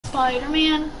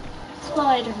Spider-Man.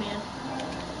 Spider-Man.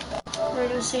 We're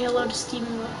gonna say hello to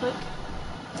Steven real quick.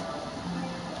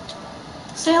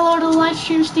 Say hello to the live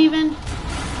stream, Steven.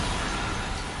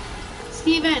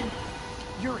 Steven.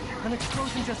 Yuri, an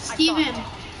explosion just... Steven.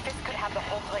 This could have the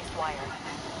whole place wired.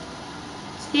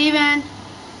 Steven.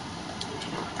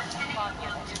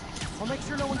 I'll make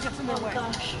sure no one gets in their way.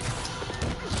 Gosh.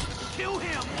 Kill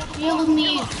him! Heal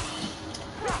me.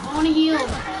 I wanna heal.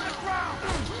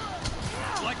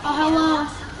 Oh, hello.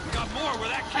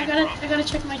 I gotta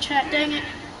check my chat. Dang it.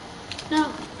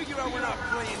 No. Figure out we're not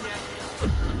playing yet.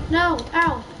 No.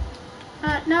 Ow.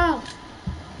 No.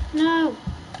 No.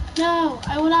 No.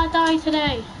 I will not die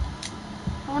today.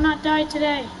 I will not die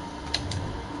today.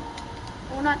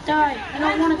 I will not die. I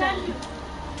don't want to die.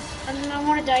 I do not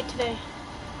want to die today.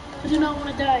 I do not want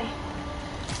to die.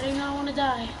 I do not want to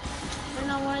die. I do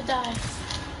not want to die.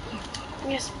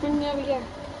 Yes, bring me over here.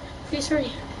 Please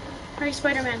hurry. Hurry,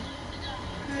 Spider-Man.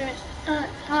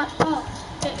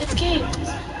 It's Gabe.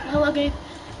 Hello, Gabe.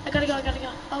 I gotta go.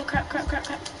 Oh, crap. Oh,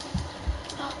 crap.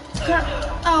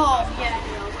 Oh, yeah, I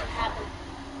know what happened.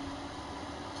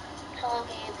 Hello,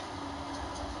 Gabe.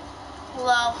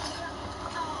 Hello.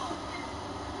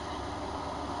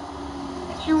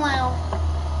 Hello.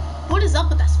 What is up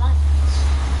with that smile?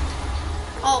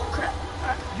 Oh, crap.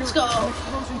 Alright, let's go.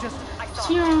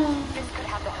 Zero. This could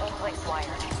have the whole place wired.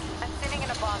 I'm sitting in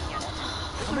a bomb unit.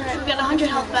 Alright, we got 100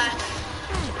 health back.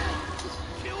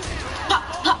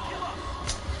 Pop.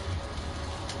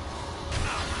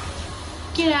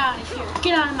 Get out of here.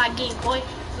 Get out of my game, boy.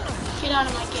 Get out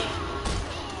of my game.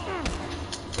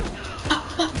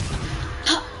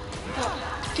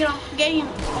 Get off the game.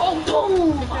 Oh,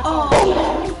 boom.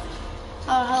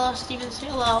 Oh, hello, Steven. Say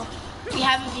hello. We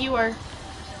have a viewer.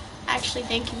 Actually,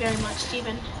 thank you very much,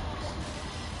 Steven.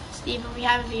 Steven, we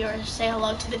have a viewer. Say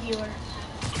hello to the viewer.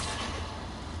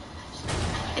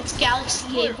 It's Galaxy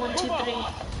Gabe 123.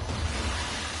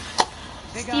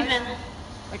 Hey Steven.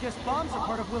 I guess bombs are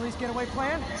part of Willie's getaway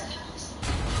plan.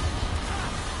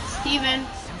 Steven.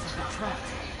 Sounds like a trap.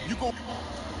 You go.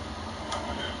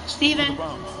 Steven.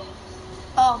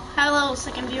 Oh, hello,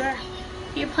 second viewer.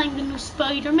 You're playing the new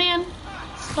Spider-Man.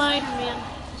 Spider-Man.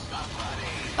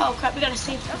 Oh crap, we gotta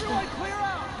save this one.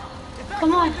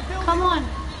 Come on.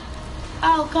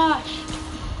 Oh gosh.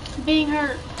 I'm being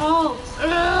hurt. Oh.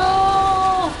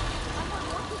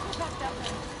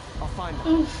 I'll find them.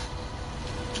 Oof.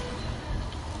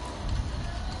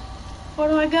 Where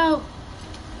do I go?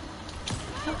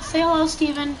 Say hello,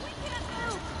 Steven.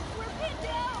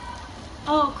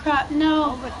 Oh crap,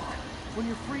 no. When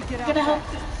you're free, get out. Gotta help.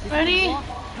 Ready?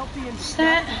 Help the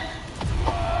Set.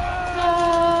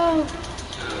 Oh.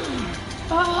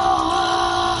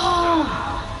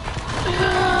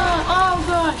 Oh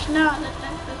gosh, no.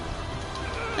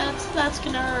 That's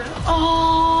gonna hurt.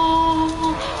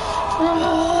 Oh.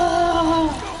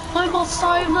 I must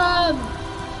save them.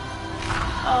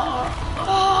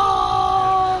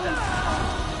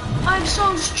 I'm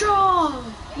so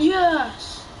strong.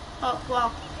 Yes. Oh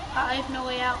well, I have no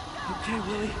way out. Okay,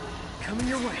 Willie, coming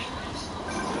your way.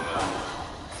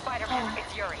 Spider-Man,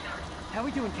 it's Yuri. How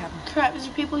we doing, Captain? Crap, is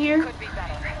there people here? Could be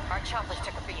better. Our choppers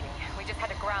took a beating. We just had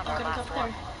to ground our last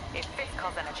one. If Fist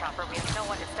calls in a chopper, we have no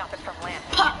one to stop it from landing.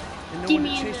 Pop! And no Get one me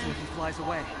to in chase there. him if he flies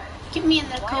away. Get me in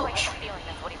there, Why do I coach. have a feeling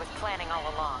that's what he was planning all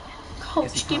along?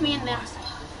 Coach, get me in there.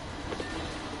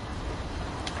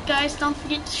 Guys, don't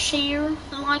forget to share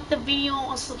and like the video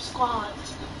and subscribe.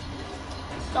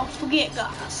 Don't forget,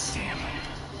 guys. Damn.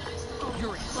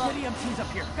 Yuri, get EMTs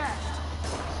up here, fast.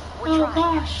 Oh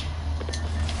gosh.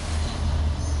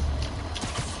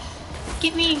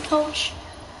 Get me in, coach.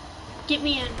 Get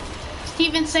me in.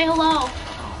 Steven, say hello.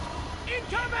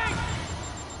 Incoming!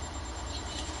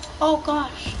 Oh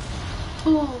gosh.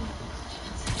 Boom.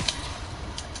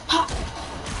 Pop.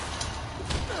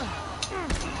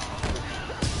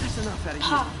 That's enough out of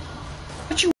Pop.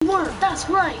 But you weren't. That's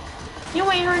right. You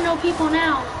ain't hurt no people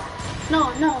now.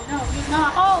 No, you're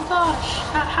not. Oh gosh.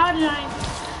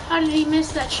 How did he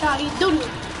miss that shot? He doo-doo.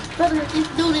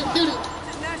 Doo-doo. Is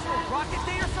it National Rocket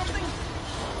Day or something?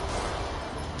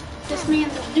 This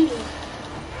man's a doo-doo.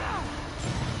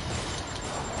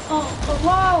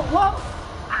 Whoa.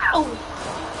 Ow.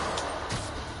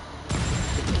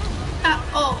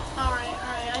 Oh, alright.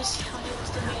 I see how he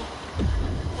wants to be.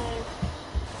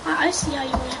 I see how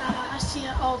you went. I see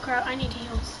how. Oh crap, I need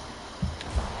heals.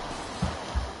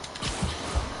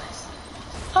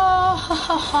 Oh,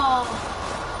 ha.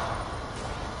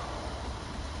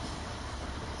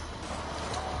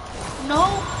 No?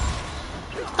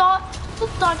 You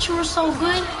thought you were so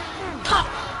good? Ha!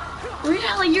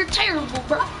 Really, you're terrible,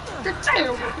 bro. You're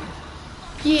terrible.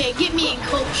 Yeah, get me in,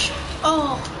 coach.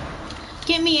 Oh,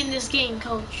 get me in this game,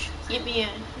 coach. Get me in.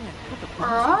 Where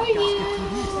are you?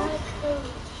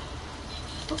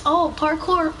 Oh,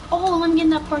 parkour. Oh, let me get in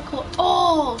that parkour.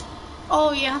 Oh,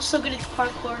 oh yeah, I'm so good at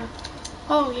parkour.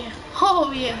 Oh yeah,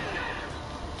 oh yeah.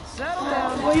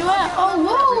 Where you at? Oh,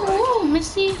 whoa, whoa,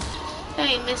 Missy.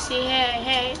 Hey, Missy, hey,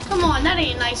 hey. Come on, that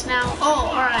ain't nice now. Oh,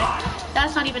 alright.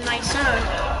 That's not even nice, sir.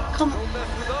 Come on.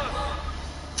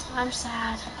 I'm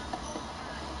sad.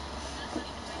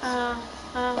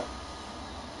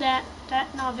 That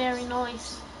not very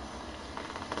nice.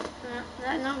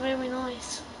 That not very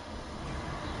nice.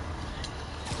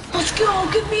 Let's go,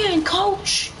 get me in,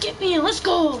 coach. Get me in, let's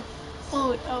go.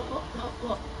 Oh,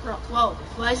 whoa.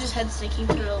 Why is his head sticking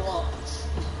through the walls?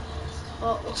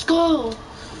 Oh, let's go.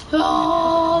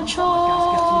 Oh,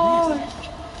 charge.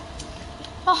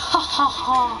 Ha ha ha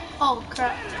ha. Oh,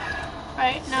 crap.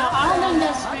 Right, now, I don't think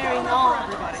that's very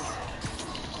nice.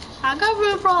 I got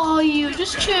room for all of you.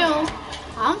 Just chill.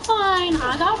 I'm fine.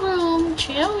 I got room.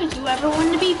 Chill. If you ever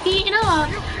want to be beaten up,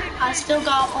 I still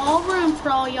got all room for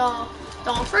all y'all.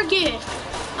 Don't forget,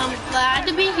 I'm glad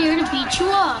to be here to beat you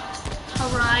up.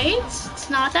 Alright? It's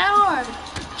not that hard.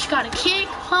 You gotta kick,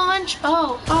 punch.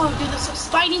 Oh, do the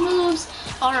Spidey moves.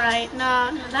 Alright,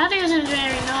 nah, that isn't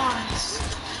very nice.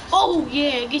 Oh,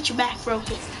 yeah, get your back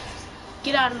broken.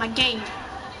 Get out of my game.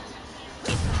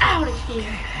 Get out of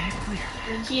here.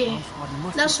 Yeah,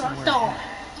 that's what I thought.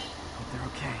 Hope they're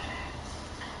okay.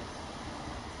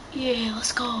 Yeah,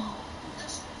 let's go.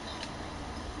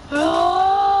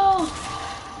 Oh!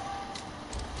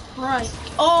 Right.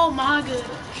 Oh my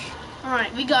gosh.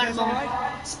 Alright, we got him all.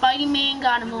 Spidey-Man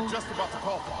got him all.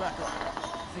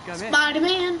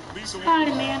 Spider-Man.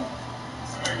 Spider-Man.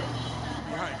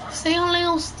 Say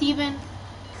hello, Steven.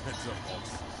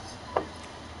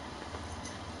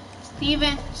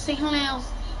 Steven, say hello.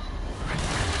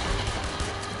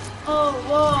 Oh,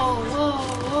 whoa.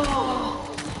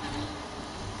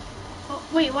 Oh,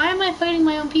 wait, why am I fighting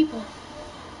my own people?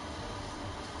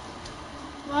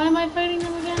 Why am I fighting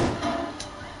them again?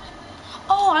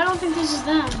 Oh, I don't think this is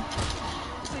them.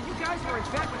 So you guys were in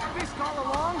bed with Fisk all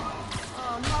along?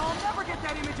 Oh no, I'll never get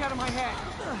that image out of my head.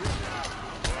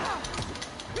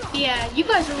 Yeah, you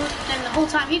guys were, and the whole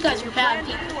time you guys were bad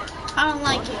people. I don't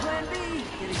like it. Plan B,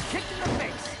 getting kicked in the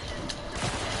face.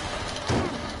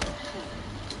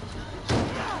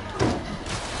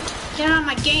 Get out of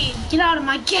my game. Get out of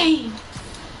my game.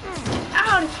 Get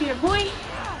out of here, boy.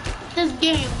 This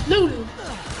game doo-doo.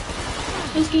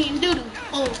 This game doo-doo.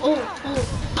 Oh,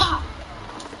 pop.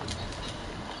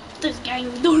 This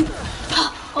game doo-doo.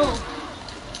 Pop. Oh.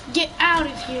 Get out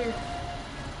of here.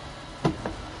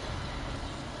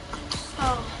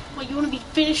 Oh, well, you want to be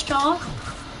finished off?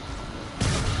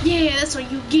 Yeah, that's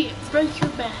what you get. Break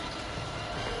your back.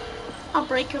 I'll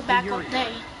break your back all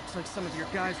day. Looks like some of your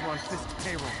guys were on Fisk's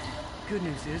payroll. Good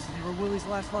news is, they were Willie's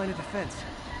last line of defense.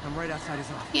 I'm right outside his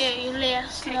office. Yeah, you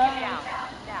last Take it line. down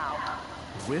now.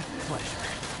 With pleasure.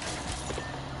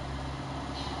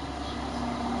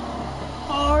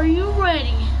 Are you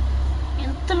ready?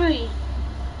 In 3,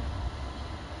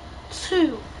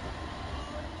 2,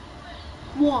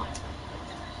 1.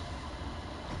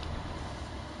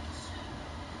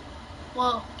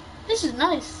 Whoa, this is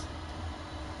nice.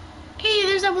 Hey,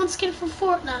 there's that one skin from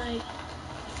Fortnite.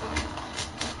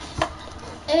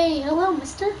 Hey, hello,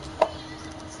 mister.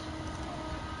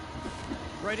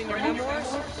 Writing your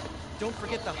memoirs? Don't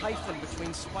forget the hyphen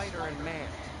between spider and man.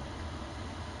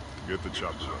 Get the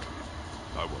chopper.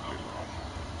 I won't be long.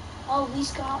 Oh,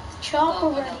 he's got the chopper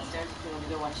ready.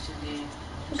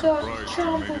 He's got the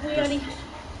chopper ready.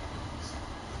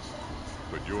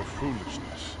 But your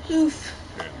foolishness Oof.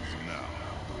 ends now.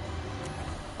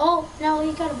 Oh, now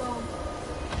he got a bomb.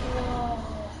 Whoa.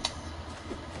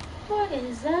 What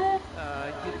is that?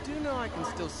 You do know I can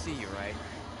still see you, right?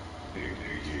 80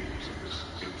 years of this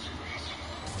insolence.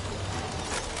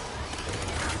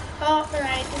 Oh,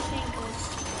 alright, this ain't good.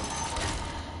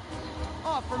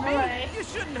 Oh, for me? Alright. You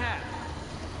shouldn't have.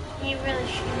 You really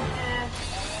shouldn't have.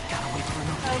 Gotta wait for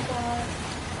another. Oh god.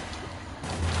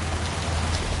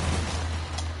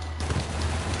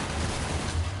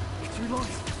 It's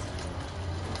reloading.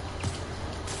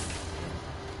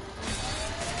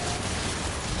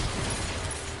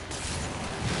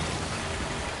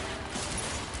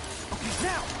 Okay,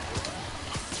 now.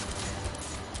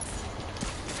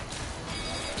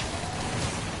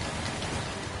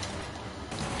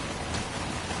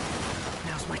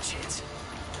 Now's my chance.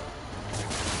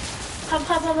 Pop.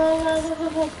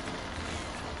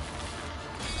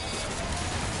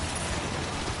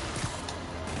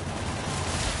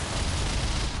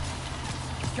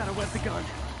 Gotta wet the gun.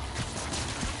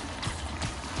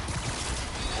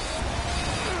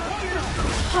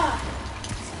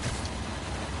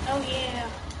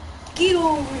 way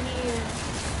over here.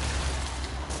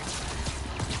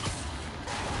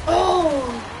 Oh!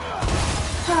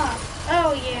 Ha!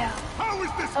 Oh yeah. How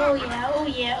is this Oh happening? yeah, oh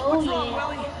yeah, oh What's wrong, yeah.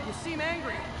 Willie? You seem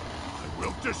angry. I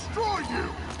will destroy you!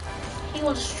 He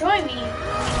will destroy me. I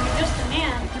mean, you're just a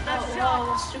man. Oh,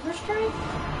 wow, a super strike?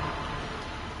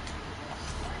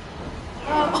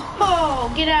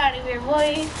 Oh, get out of here,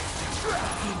 boy.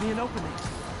 Give me an opening.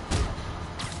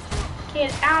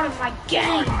 Get out of my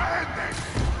game.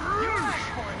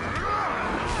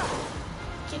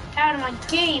 Get out of my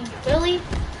game, Billy.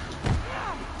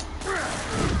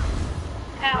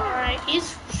 Ow, alright,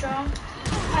 he's strong.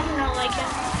 I do not like him.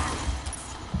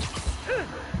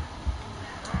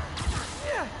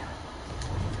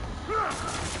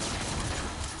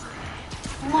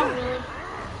 Come on, Billy.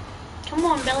 Come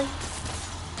on, Billy.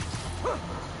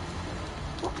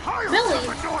 Billy!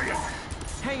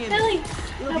 Hang in. Billy!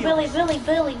 It'll No, be Billy, over.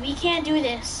 Billy, we can't do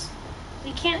this.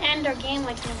 We can't end our game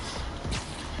like this.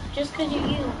 Just because you're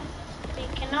you. We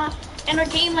cannot end our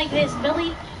game like this,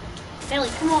 Billy. Billy,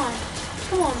 come on.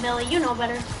 Come on, Billy, you know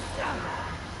better.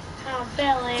 Oh,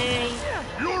 Billy.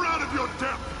 You're out of your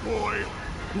depth, boy!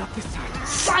 Not this time.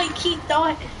 Psych, he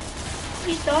thought.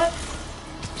 He thought.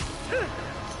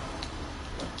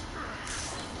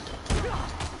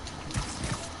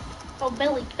 Oh,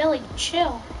 Billy,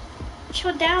 chill.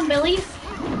 Chill down, Billy.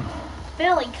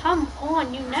 Billy, come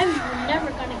on. You're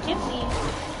never gonna get me.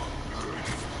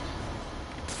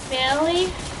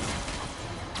 Billy.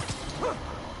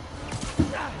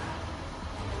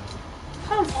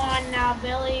 Come on now,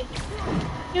 Billy.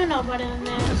 You know better than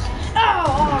this. Oh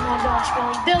my gosh,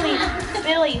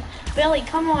 Billy,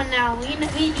 come on now. You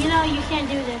know you can't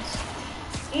do this.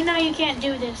 You know you can't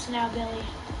do this now, Billy.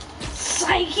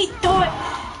 Psych, he thought.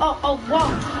 Oh, whoa.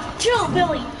 Chill,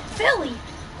 Billy.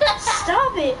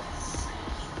 Stop it.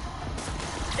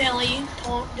 Billy,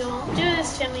 don't do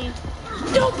this to me.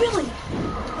 No, Billy.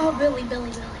 Oh, Billy.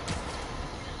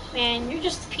 Man, you're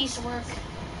just a piece of work.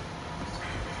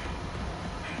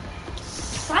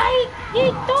 Psych,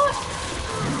 he thought.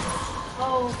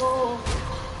 Oh.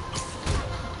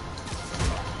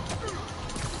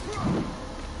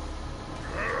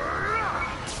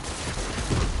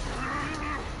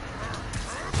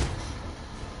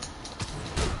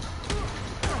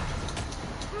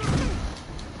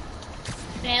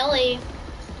 Billy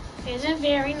isn't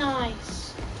very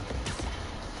nice.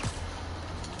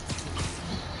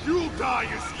 You'll die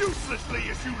as uselessly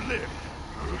as you live!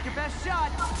 Take your best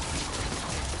shot.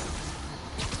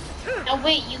 Oh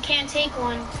wait, you can't take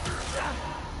one.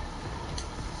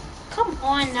 Come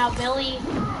on now, Billy.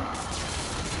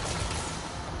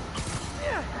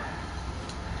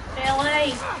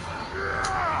 Billy.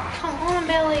 Come on,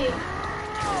 Billy.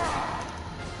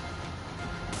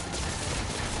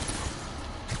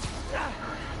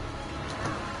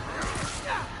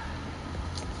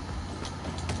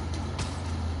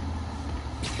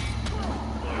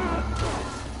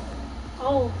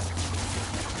 Oh.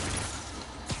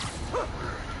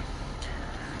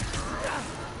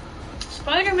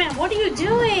 Spider-Man, what are you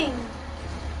doing?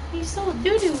 He's so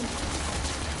doo-doo.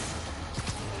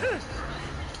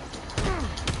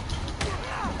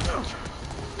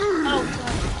 Oh,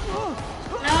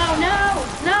 God.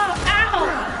 No, ow!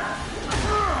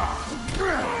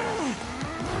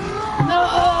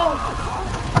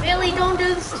 No! Billy, don't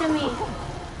do this to me.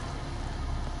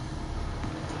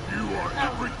 You are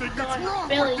everything that's God, wrong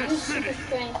Billy, with you this super city!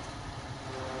 strength.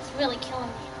 It's really killing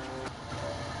me.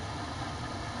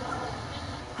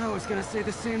 I was gonna say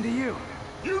the same to you.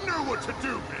 You know what to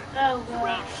do, man! Oh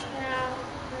gosh,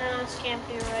 no, this can't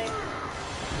be right.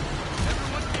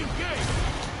 Everyone engage!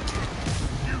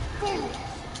 You fools!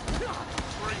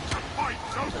 Afraid to fight,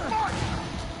 so fight!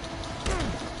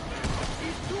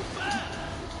 He's too bad!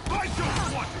 I don't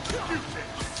want excuses!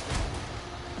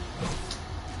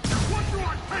 What do I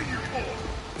pay you for?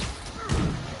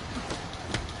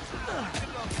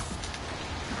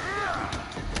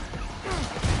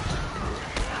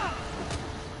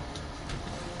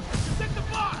 Take the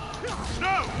box!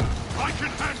 No! I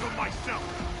can handle myself!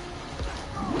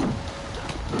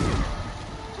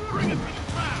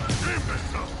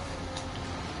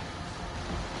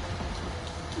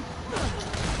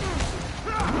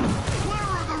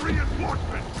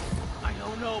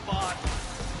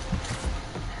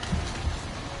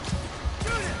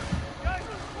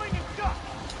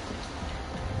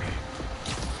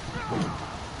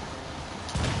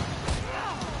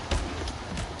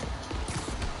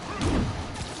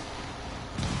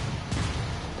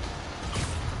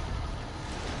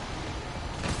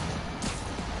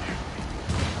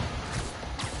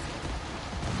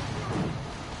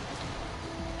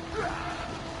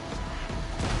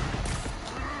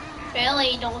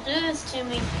 Billy, don't do this to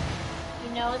me.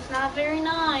 You know it's not very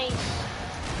nice.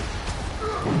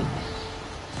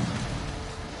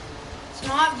 It's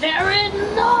not very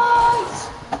nice!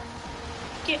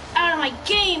 Get out of my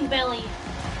game, Billy!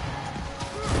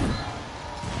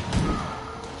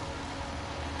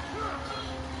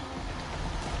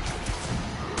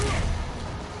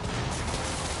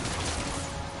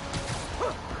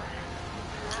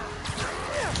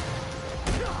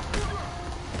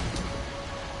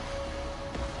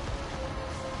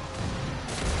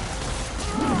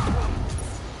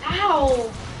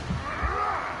 Ow!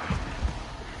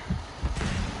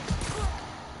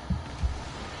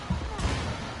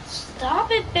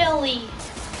 Stop it, Billy!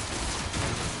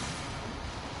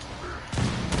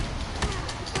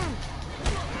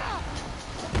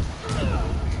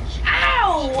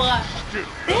 Ow!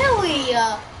 Billy!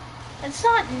 That's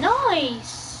not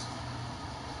nice!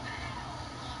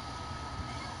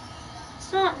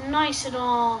 It's not nice at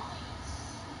all.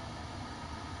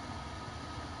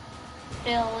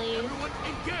 Billy.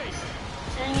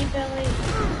 Dang it, Billy.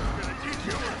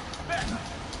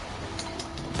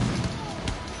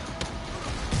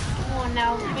 Come on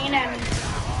now, being at me.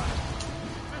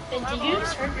 Did you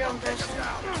just hurt your own person?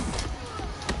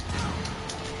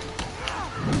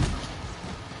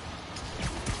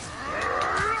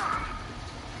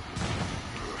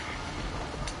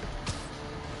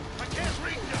 I can't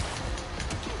reach him.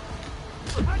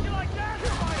 How'd you like that?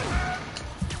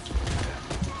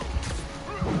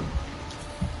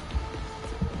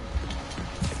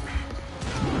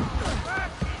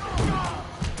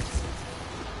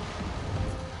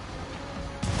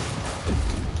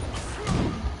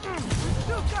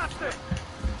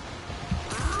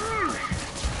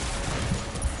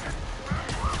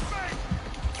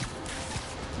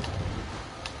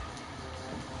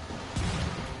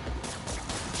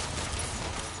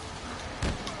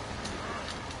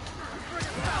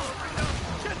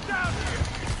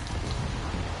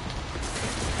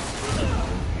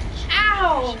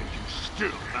 Ow!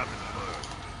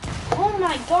 Oh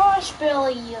my gosh,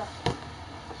 Billy!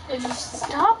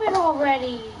 Stop it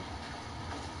already!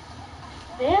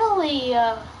 Billy!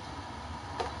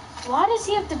 Why does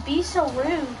he have to be so rude?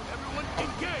 Everyone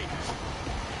engage!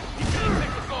 You can't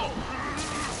take the goal!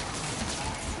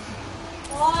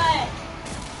 What?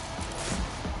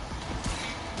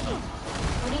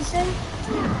 What'd he say?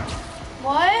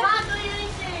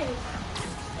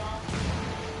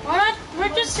 What?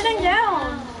 We're just sitting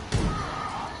down.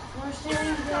 We're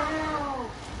sitting down.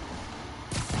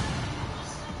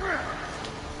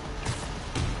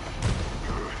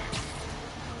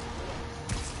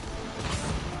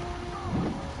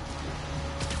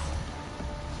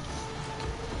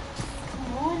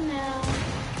 Come on now.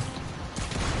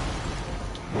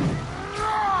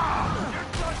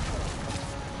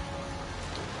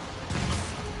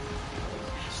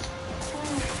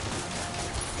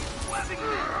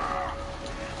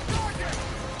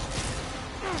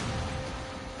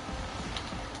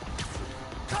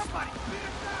 Somebody, beat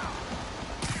him down!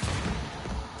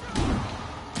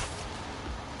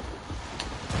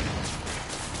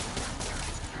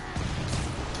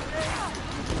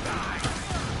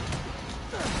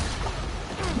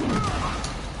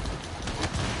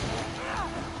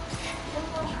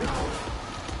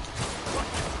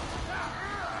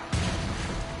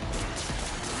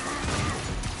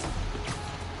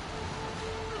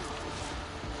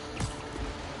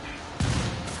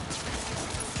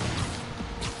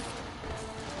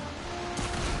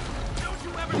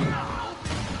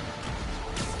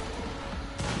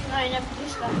 I never do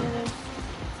stuff with it.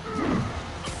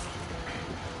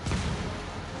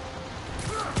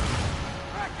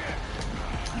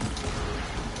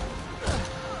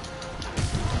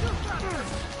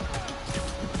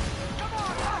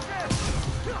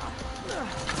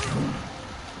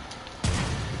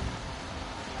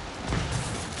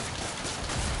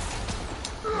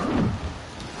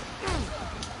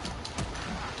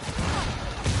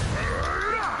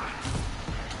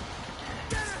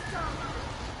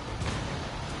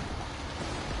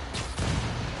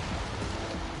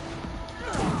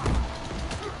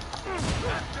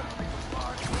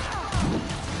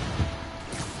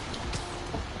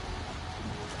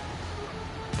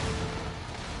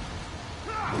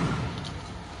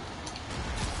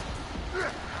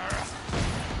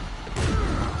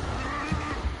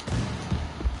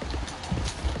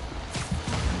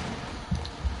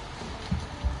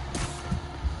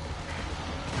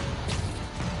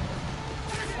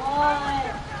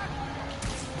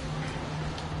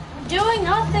 Doing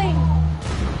nothing.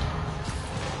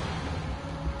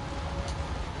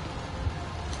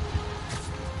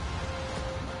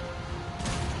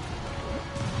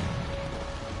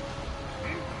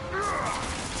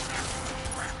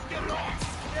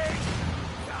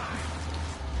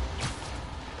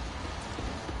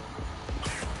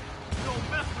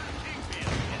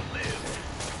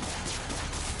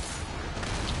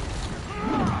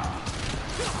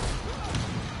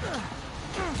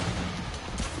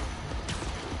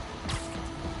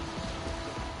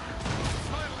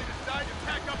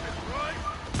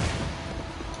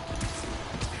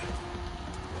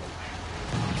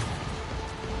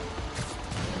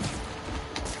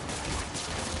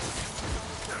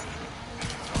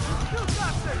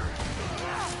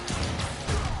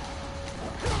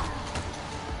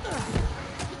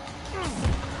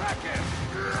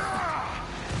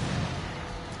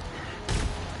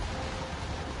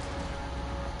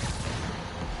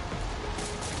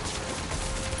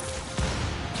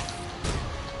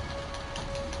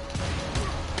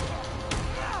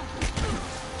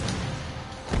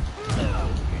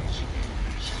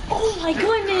 Oh my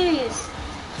goodness!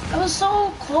 I was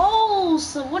so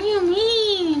close! What do you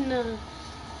mean?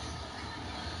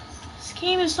 This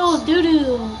game is so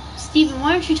doo-doo. Steven,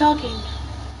 why aren't you talking?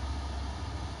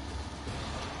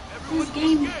 This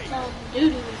game is so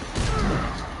doo-doo.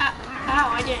 Ow,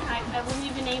 I wasn't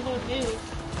even able to move.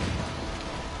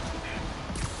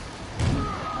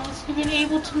 I wasn't even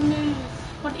able to move.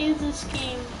 What is this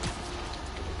game?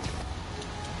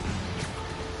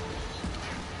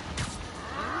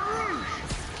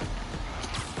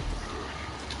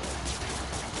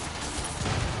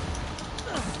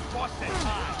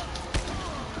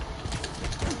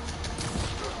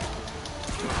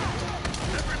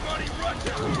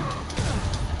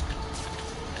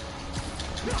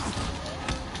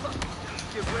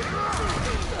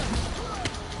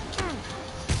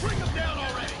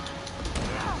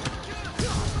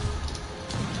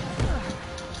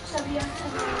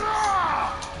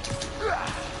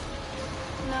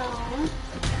 No.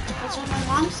 That's what my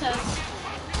mom says.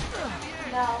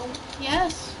 No.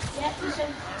 Yes. Yep, you said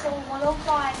it's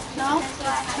 105. No.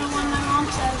 That's not what my mom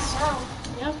says. No.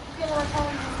 Yep. You can tell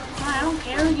me. I don't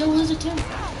care. You'll lose it too.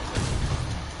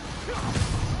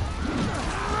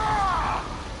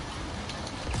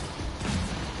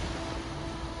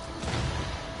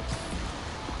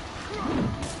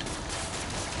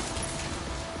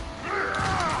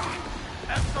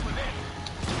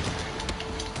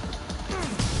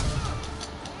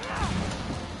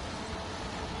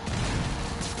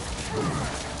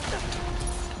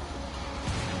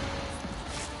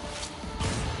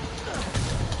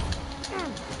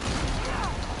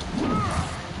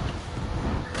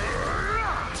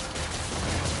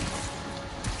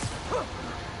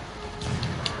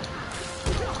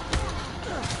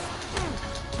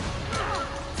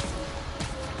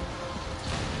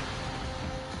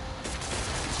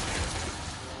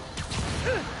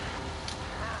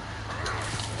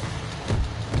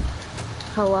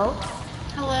 Hello?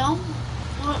 Hello?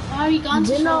 Why are you gone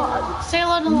so long? Say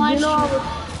hello to the live stream.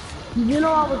 You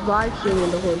know I was live streaming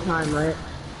the whole time, right?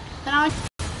 Then I...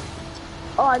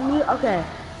 Oh, I knew. Okay,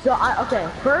 so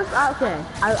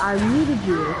I muted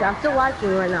you. Okay, I'm still live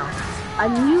streaming right now. I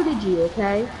muted you,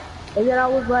 okay? And then I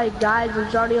was like, guys, I'm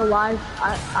starting a live.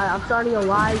 I'm starting a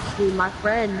live stream. My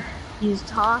friend, he's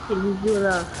talking. He's doing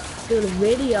a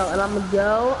video, and I'm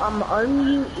gonna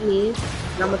unmute me,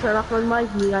 and I'm gonna turn off my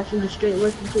mic. And you guys can just straight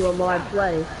listen to him while I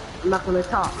play. I'm not gonna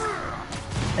talk.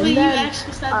 And Wait, then, you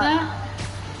actually said that?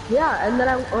 Yeah, and then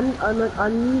I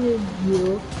unmuted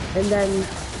you, and then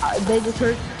they just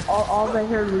heard all they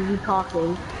heard was you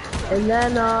talking, and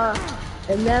then I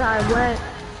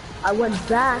went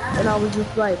back, and I was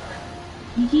just like,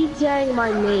 you keep saying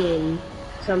my name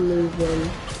for some reason,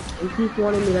 and keep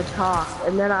wanting me to talk,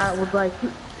 and then I was like,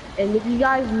 and if you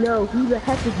guys know who the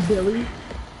heck is Billy?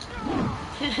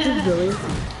 Who's Billy?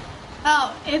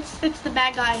 Oh, it's the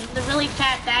bad guy, the really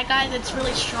fat bad guy that's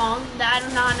really strong, that I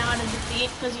do not know how to defeat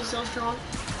because he's so strong.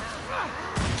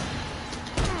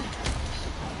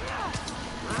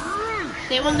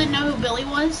 They wanted to know who Billy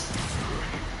was?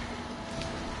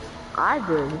 I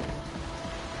did.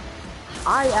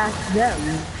 I asked them.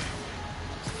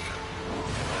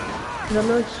 Cause I'm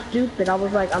really stupid. I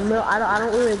was like, I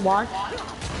don't really watch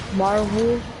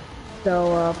Marvel,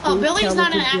 so Oh, please Billy's tell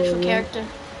not me an who's actual Billy. character.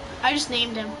 I just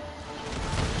named him.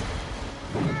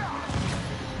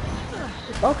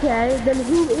 Okay, then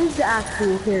who is the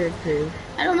actual character?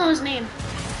 I don't know his name.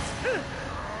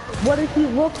 What does he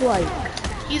look like?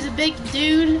 He's a big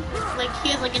dude, like he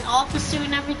has like an office suit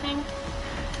and everything.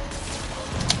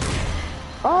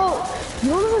 Oh, you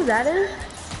don't know who that is?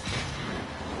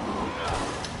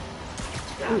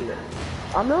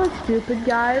 I'm really stupid,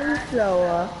 guys,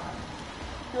 so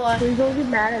What? please don't get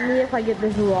mad at me if I get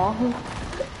this wrong.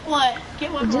 What?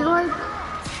 Get what Did you wrong? like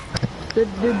The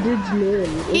dude's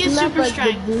name. He is Isn't that super like strong.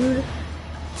 the dude?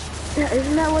 Yeah,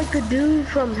 isn't that like the dude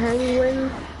from Penguin?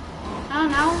 I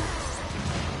don't know.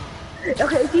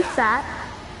 Okay, is he fat?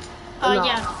 No.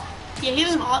 Yeah. Yeah, he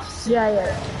doesn't off.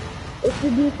 Yeah. It's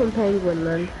the dude from Penguin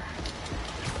then.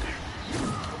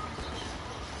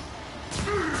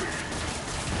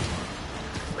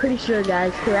 Pretty sure,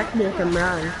 guys. Correct me if I'm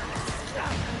wrong.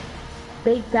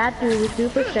 Big fat dude with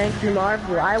super strength in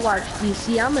Marvel. I watch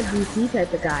DC. I'm a DC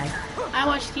type of guy. I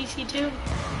watch DC too.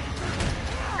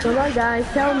 Come on, guys.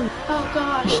 Tell me. Oh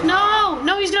gosh. No!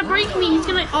 No, he's gonna break me. He's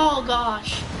gonna. Oh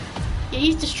gosh. Yeah,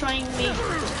 he's destroying me.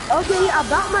 Okay,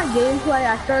 about my gameplay,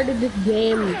 I started this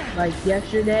game like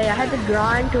yesterday. I had to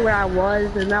grind to where I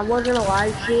was, and that wasn't a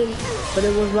live stream, but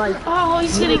it was like. Oh,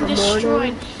 he's one in getting the destroyed.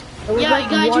 morning. It was Yeah, like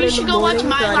guys, 1 you in should the go watch morning,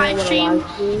 my so I didn't live stream. wanna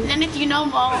live stream. And then if you know a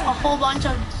whole bunch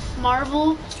of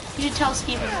Marvel, you should tell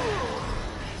Steven.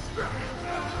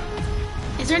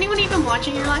 Is there anyone even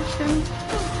watching your live stream?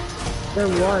 There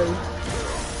was.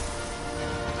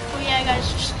 Oh yeah,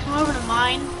 guys, just come over to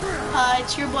mine.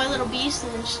 It's your boy Little Beast,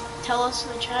 and then just tell us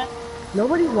in the chat.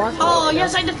 Nobody's watching. Oh it.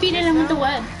 yes, I defeated him with the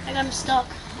web. I got him stuck.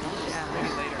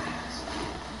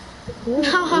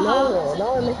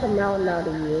 No, make a mountain out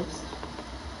of you.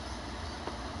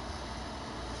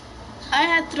 I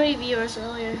had 3 viewers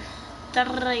earlier.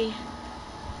 3.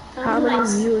 How many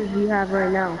viewers do you have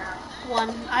right now? 1.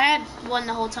 I had 1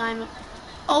 the whole time.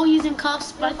 Oh, he's in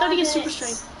cuffs, but I thought he had super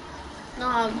strength.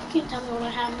 No, you can't tell me what I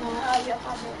have now.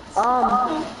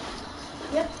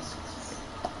 Yep.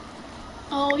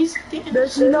 Oh, he's.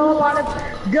 Does he know a lot of?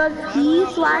 Does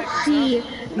he/she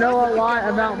know a lot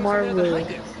about Marvel?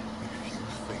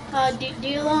 Do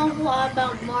you know a lot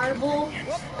about Marvel?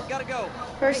 Gotta go.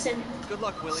 Person. Good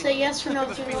luck, Willie. Say yes or no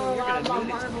if you know a lot about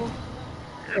Marvel.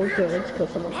 Okay, let's kill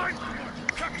someone.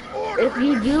 If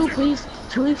you do, please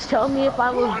tell me if I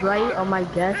was right on my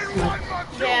guess.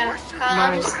 Yeah,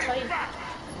 I'll just tell you.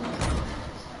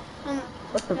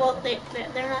 What the? Well,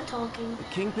 they're not talking. The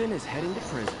Kingpin is heading to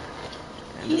prison.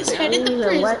 And He's the headed to Either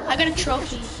prison. what? I got a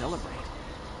trophy. celebrate.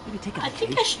 Maybe take a I vacation.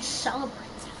 think I should celebrate.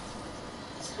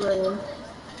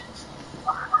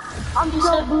 I'm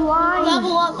so blind.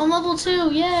 Level up. I'm level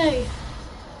 2. Yay.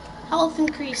 Health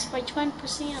increase by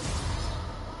 20%.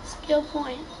 Skill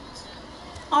point.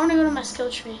 I want to go to my skill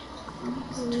tree.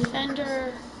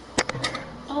 Defender.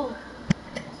 Oh.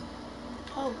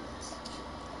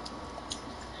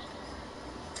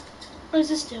 What does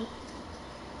this do?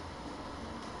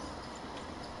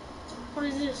 What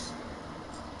is this?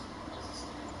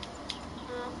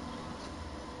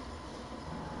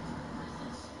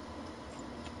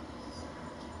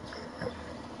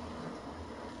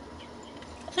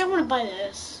 I think I want to buy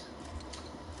this.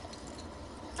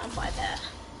 I'll buy that.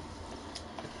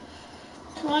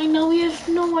 Well, I know we have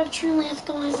no web tree left,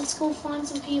 guys. Let's go find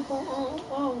some people.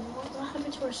 Oh, what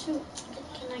happened to our suit?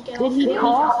 Can I get Did off he here?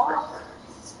 talk?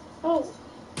 Oh,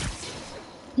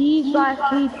 He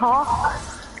talk?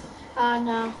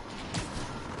 no.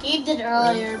 Gabe did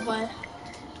earlier, but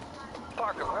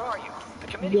Parker, where are you? The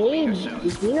committee Gabe,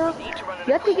 you know,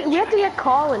 we have to get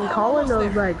Colin. Colin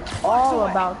knows like all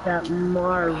about that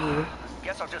Marvel.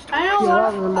 Guess I'll just do I it. know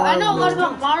Yeah, I know a lot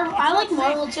about Marvel. I like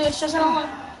Marvel too. It's just I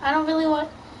don't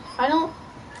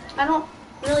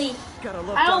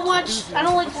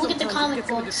like look at the comic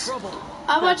books.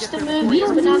 I watch the movies,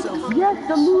 but not the comic. Yes,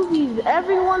 the movies.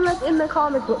 Everyone that's in the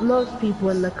comic book, most people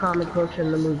in the comic books are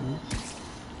in the movies.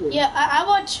 Yeah, I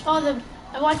watch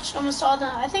almost all the.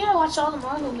 I think I watched all the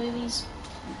Marvel movies.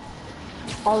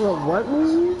 All the what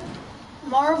movies?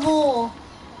 Marvel.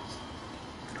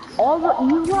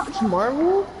 You watch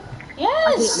Marvel?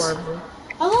 Yes. I hate Marvel.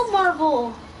 I love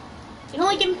Marvel. You don't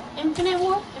like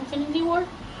Infinity War?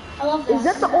 I love that. Is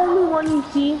that the only one you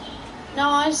see? No,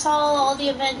 I saw all the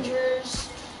Avengers.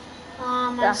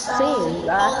 I saw same.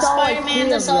 I all the saw like Spider-Mans.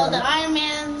 3 I of saw them. the Iron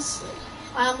Mans.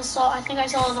 I think I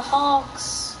saw the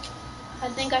Hawks. I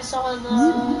think I saw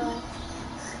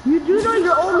the. You do know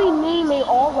you're only naming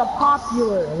all the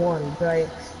popular ones, right?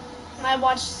 I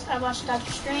watched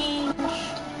Doctor Strange.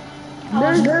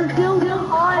 There's still a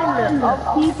ton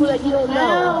of people that you don't know.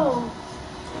 No.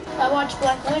 I watched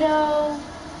Black Widow.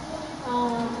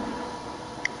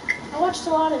 I watched a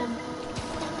lot of them.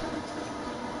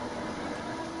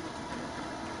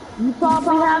 You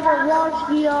probably haven't watched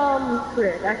the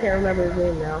frick, I can't remember his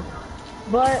name now.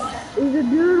 But he's a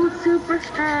dude with super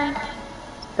strength.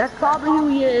 That's probably who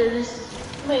he is.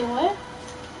 Wait, what?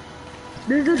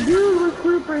 There's a dude with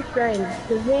super strength.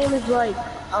 His name is like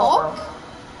Hulk?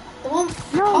 The one?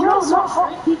 No, Hulk not is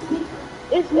Hulk.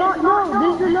 It's not.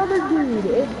 No, there's another dude.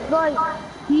 It's like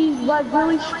he's like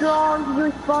really strong,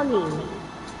 really funny.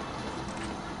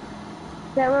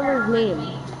 Can't remember his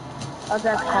name. Of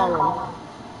that column.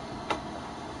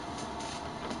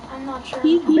 I'm not sure.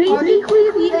 He's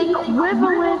basically the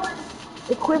equivalent.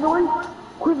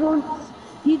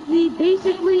 He's the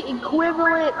basically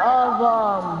equivalent of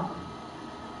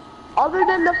other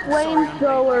than the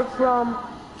flamethrower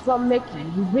from Mickey.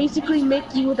 He's basically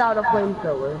Mickey without a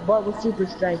flamethrower, but with super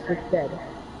strength instead.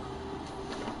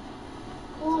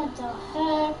 What the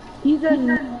heck? He's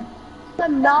a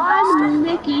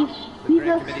non-Mickey. He's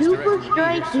a super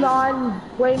strength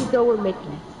non-flamethrower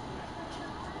Mickey.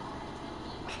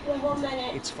 Wait 1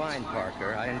 minute. It's fine,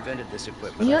 Parker. I invented this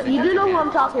equipment. You do know who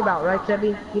I'm talking about, right,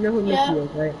 Chevy? You know who Mickey is,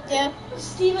 right? Yep.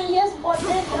 Steven, he has one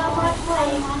minute and I'm not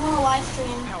playing. I'm on a live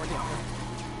stream.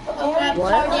 Oh crap,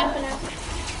 What? power dampener.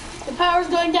 The power's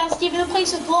going down, Steven. The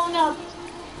place is blowing up.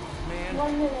 Man.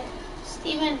 1 minute.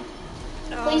 Steven,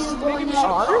 the place is blowing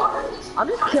up. Oh, I'm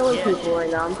just killing people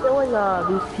right now. I'm killing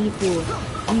these people,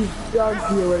 these drug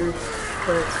dealers.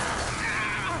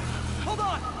 Hold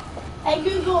on. Hey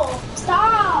Google,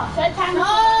 stop! That time is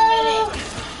 1 minute.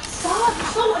 Stop,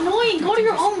 it's so annoying. Go to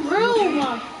your own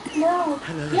room. No.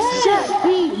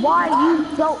 Jesse, why you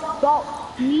so salt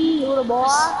me, little boy?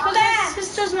 Because my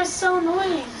sisters are so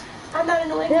annoying. I'm not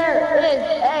annoying. There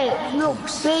is a little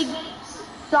big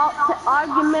salt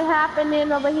argument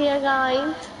happening over here,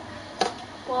 guys.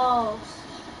 Whoa.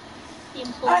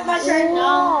 Alright, my turn.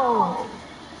 Whoa.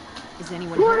 Is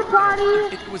anyone Porta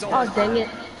potty. It was Oh, always dang it.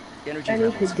 Energy I need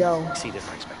levels to go. exceeded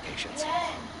my expectations.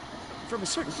 From a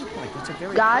certain viewpoint, that's a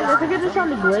very Guys, I think I just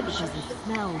found a glitch. doesn't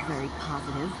smell very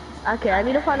positive. Okay, I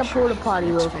need to find a porta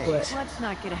potty real quick. Let's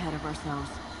not get ahead of ourselves.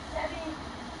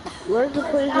 Where's the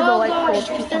place with the Oh light gosh,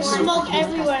 pole? there's smoke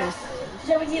everywhere.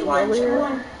 Did we get lunch?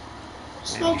 One.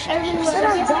 Smoke everywhere.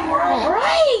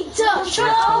 Right!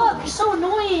 Shut up! You're so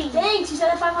annoying. Thanks, you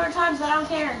said it 500 times, but I don't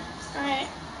care. Alright,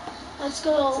 let's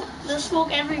go. There's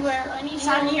smoke everywhere. I need It's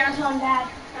not to here, I'm telling Dad.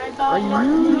 Alright, Are bye.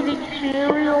 you eating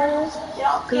cereal?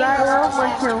 Yeah, Cause I love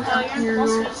myself Oh, some you're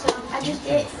cereal. supposed to. I just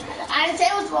did. I didn't say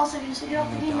it was supposed to be, so you don't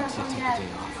have to be here from Dad.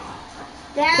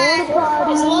 Porta Dad!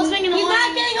 potty. It's supposed to be He's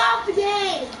not annoying. getting off the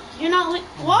game! You're not.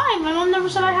 Why? My mom never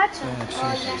said I had to.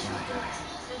 Oh,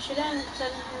 She didn't.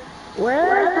 Said,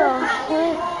 Where the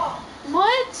heck?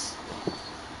 what?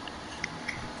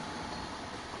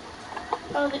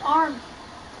 Oh, the arm.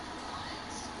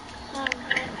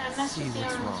 I messed with the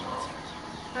arm.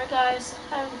 Alright, guys.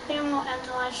 I think I'm gonna end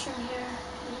the live stream here.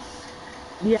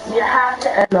 You have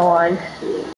to end the live.